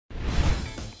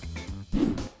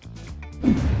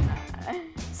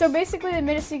So basically they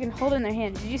made it so you can hold it in their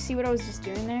hand. Did you see what I was just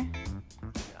doing there?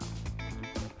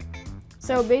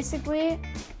 So basically,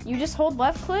 you just hold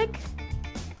left click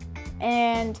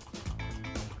and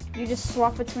you just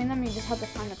swap between them. You just have to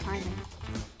find the timing.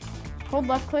 Hold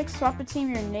left click, swap between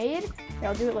your nade. Here,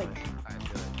 I'll do it like.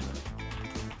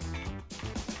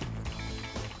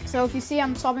 So if you see,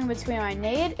 I'm swapping between my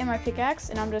nade and my pickaxe,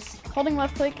 and I'm just holding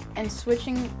left click and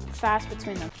switching fast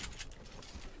between them.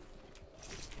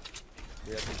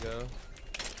 We have to go.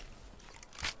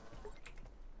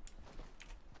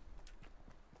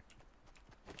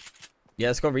 Yeah,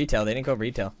 let's go retail. They didn't go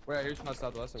retail. Wait, here's my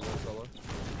southwest and go solo.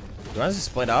 You want us to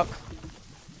split up?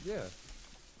 Yeah.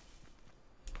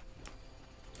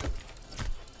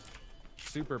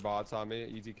 Super bots on me.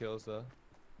 Easy kills though.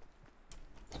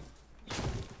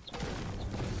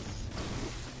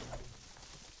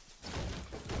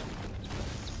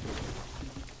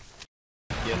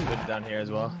 Yeah, put it down here as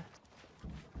well.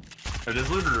 It is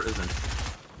looted or isn't?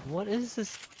 What is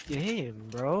this game,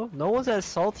 bro? No one's as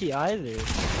salty either.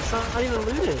 It's not even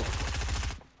looted.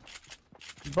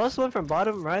 Bus went from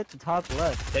bottom right to top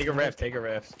left. Take a rift, take a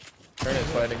rift. Turn it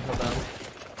fighting, hold on.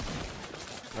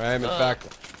 Alright, I'm in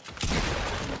fact.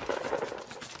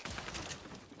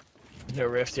 No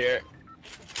rift here.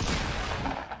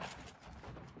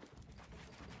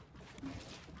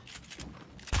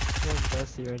 I'm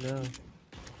dusty right now.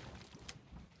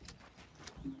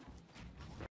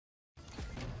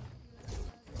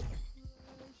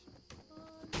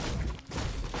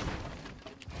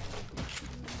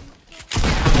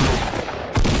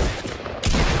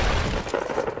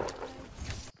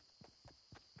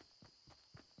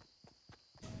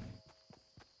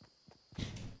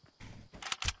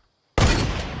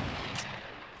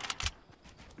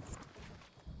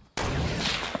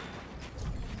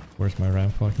 Where's my RAM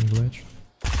fucking glitch?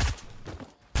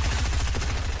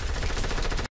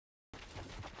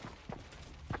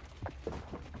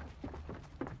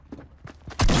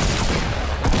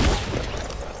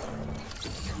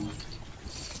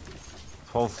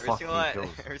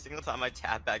 Every single time I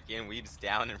tap back in, Weeb's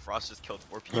down and Frost just killed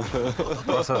 4 people.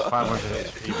 Frost has 500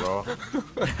 HP, bro.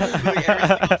 Literally every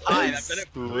single time. I've done it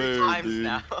 3 times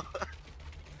now.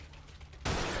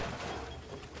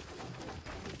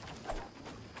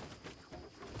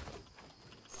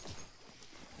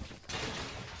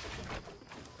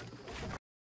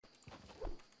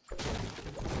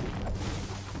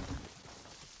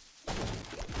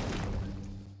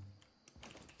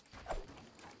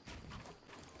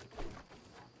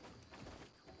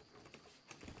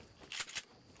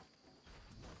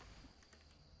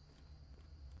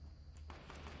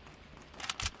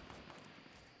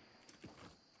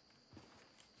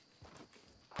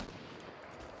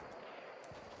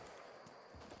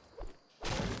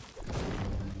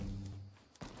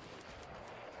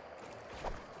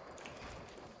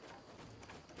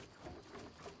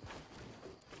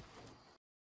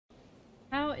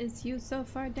 How is you so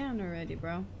far down already,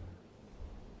 bro?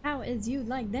 How is you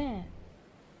like that?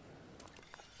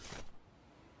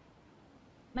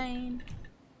 Man.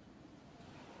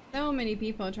 So many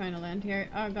people trying to land here.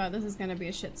 Oh god, this is gonna be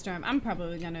a shitstorm. I'm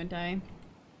probably gonna die.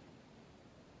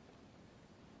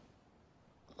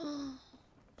 Oh,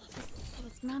 that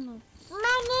was Manu.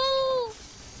 Manu!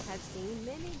 I've seen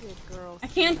many good girls. I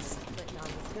can't. But not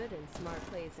as good and smart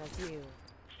plays as you.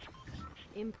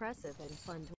 Impressive and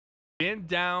fun to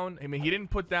down. I mean, he didn't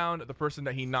put down the person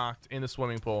that he knocked in the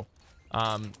swimming pool.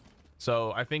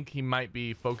 So I think he might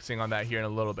be focusing on that here in a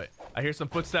little bit. I hear some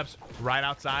footsteps right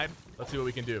outside. Let's see what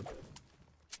we can do.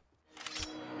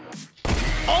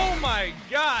 Oh my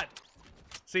god!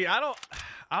 See, I don't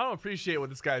appreciate what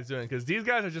this guy's doing, because these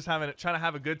guys are just trying to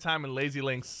have a good time in Lazy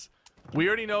Links. We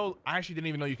already know. I actually didn't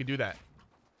even know you could do that.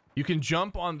 You can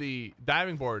jump on the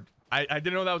diving board. I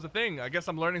didn't know that was a thing. I guess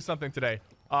I'm learning something today.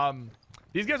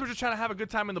 These guys were just trying to have a good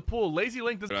time in the pool. Lazy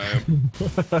Link. What's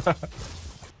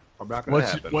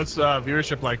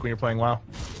viewership like when you're playing WoW?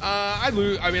 I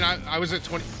lose. I mean, I was at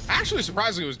 20. Actually,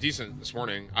 surprisingly, it was decent this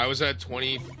morning. I was at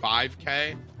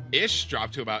 25k ish,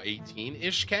 dropped to about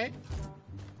 18ish k.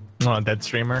 Oh, dead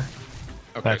streamer.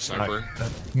 Okay, That's Cypher.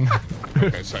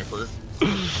 Okay, Cypher.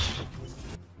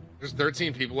 There's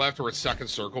 13 people left. We're at second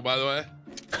circle, by the way.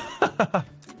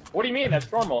 What do you mean? That's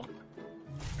normal.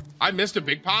 I missed a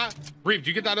big pot. Reeve, did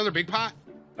you get that other big pot?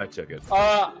 I took it.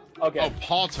 Okay. Oh,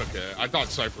 Paul took it. I thought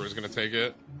Cypher was gonna take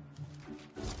it.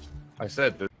 I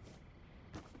said that.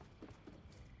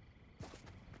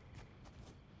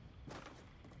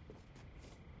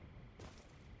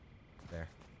 There.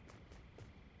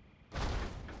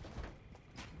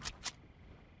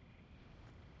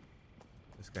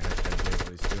 This guy has no idea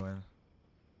what he's doing.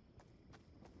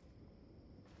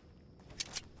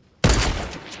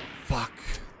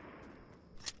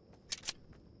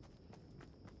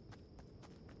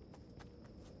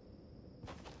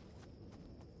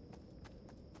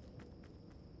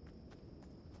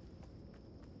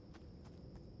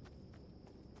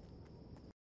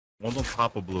 One's on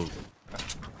top of blue.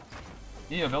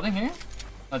 Yeah, building here?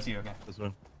 That's you, okay. This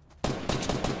one.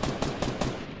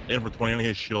 And for 20 on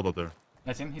his shield up there.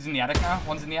 That's him. He's in the attic now.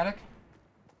 One's in the attic.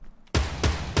 Oh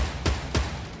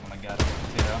my god.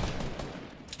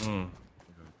 Potato.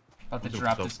 About to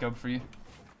drop the scope for you.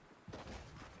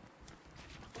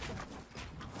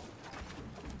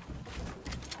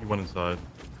 He went inside.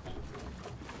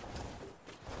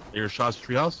 Your shots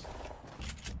treehouse?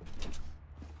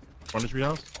 Front of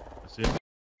treehouse? I see it.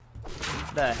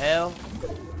 The hell?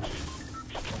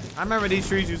 I remember these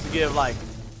trees used to give like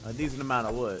a decent amount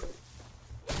of wood.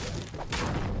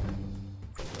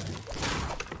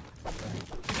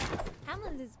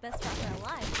 Hamlin's is best rapper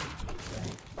alive.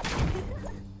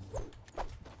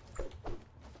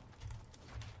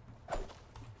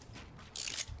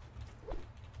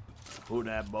 Who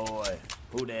that boy?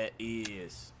 Who that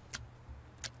is?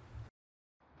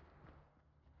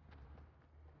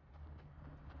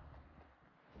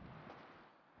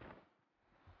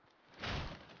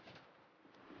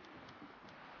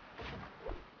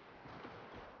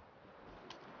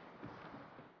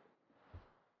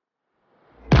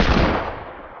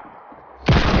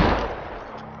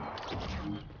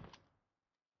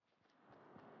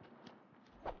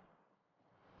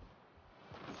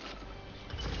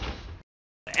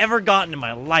 Ever gotten in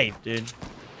my life, dude.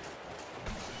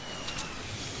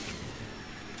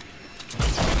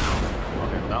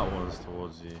 Okay, that one's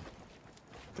towards you.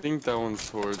 I think that one's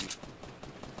towards.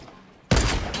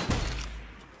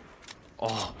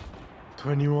 Oh,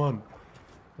 21.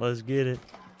 Let's get it.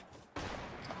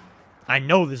 I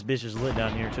know this bitch is lit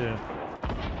down here too.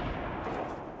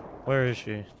 Where is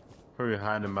she? Probably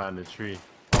hiding behind the tree.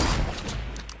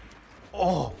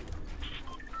 Oh.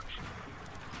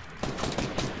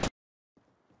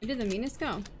 Where did the meanest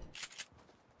go?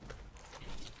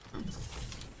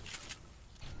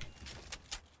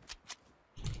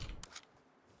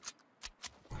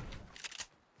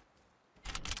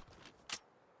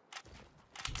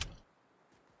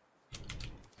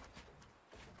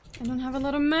 I don't have a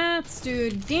lot of mats,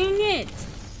 dude. Dang it!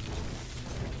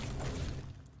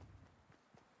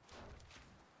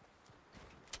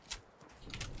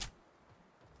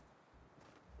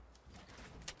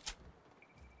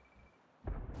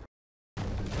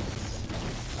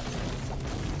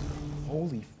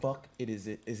 Holy fuck, is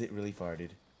it really far,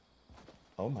 dude?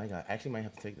 Oh my god, I actually might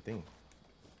have to take the thing.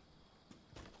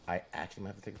 I actually might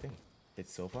have to take the thing.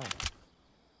 It's so far.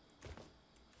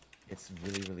 It's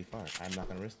really, really far. I'm not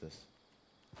gonna risk this.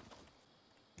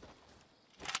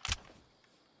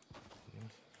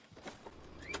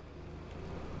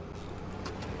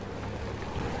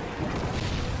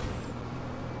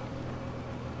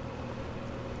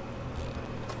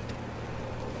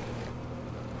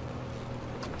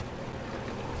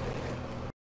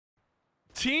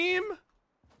 Team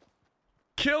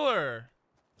Killer.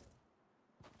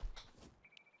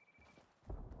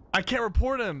 I can't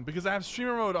report him because I have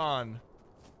streamer mode on.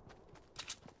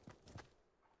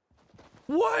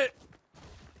 What?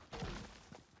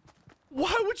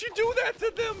 Why would you do that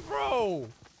to them, bro?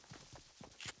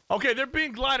 Okay, they're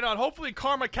being glided on. Hopefully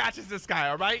karma catches this guy,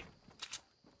 all right?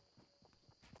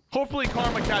 Hopefully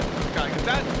karma catches this guy, because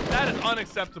that is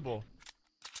unacceptable.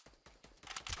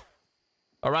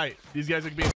 All right, these guys are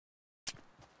being...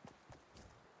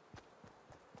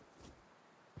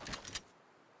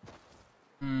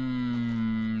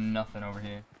 Nothing over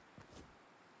here.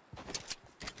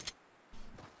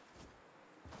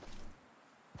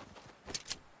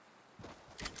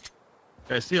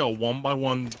 Okay, I see a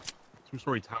 1x1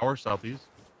 two-story tower southeast.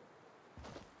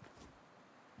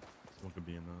 Someone could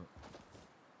be in that.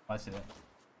 I see that.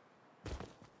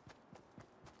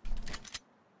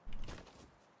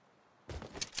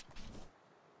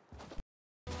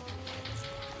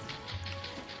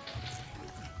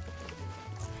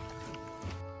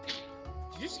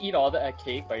 Did you just eat all that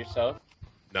cake by yourself?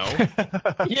 No.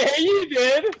 Yeah, you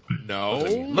did. No.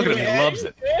 Look at him, he loves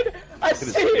it. Did. I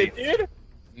see it, dude.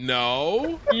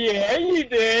 No. Yeah, you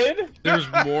did. There's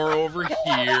more over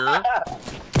here.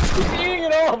 He's eating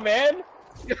it all, man.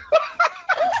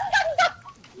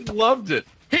 He loved it.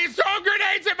 He's throwing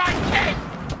grenades at my cake.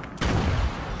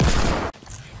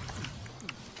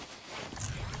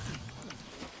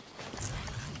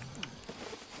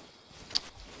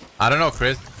 I don't know,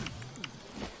 Chris.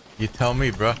 You tell me,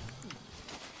 bro.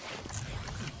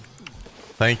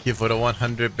 Thank you for the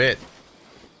 100 bit.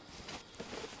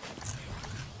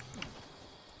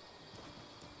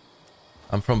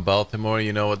 I'm from Baltimore.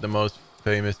 You know what the most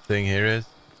famous thing here is?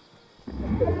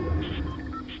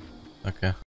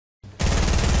 Okay.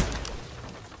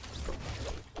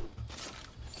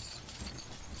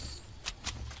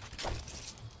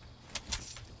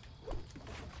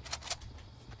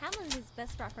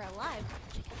 best rocker alive.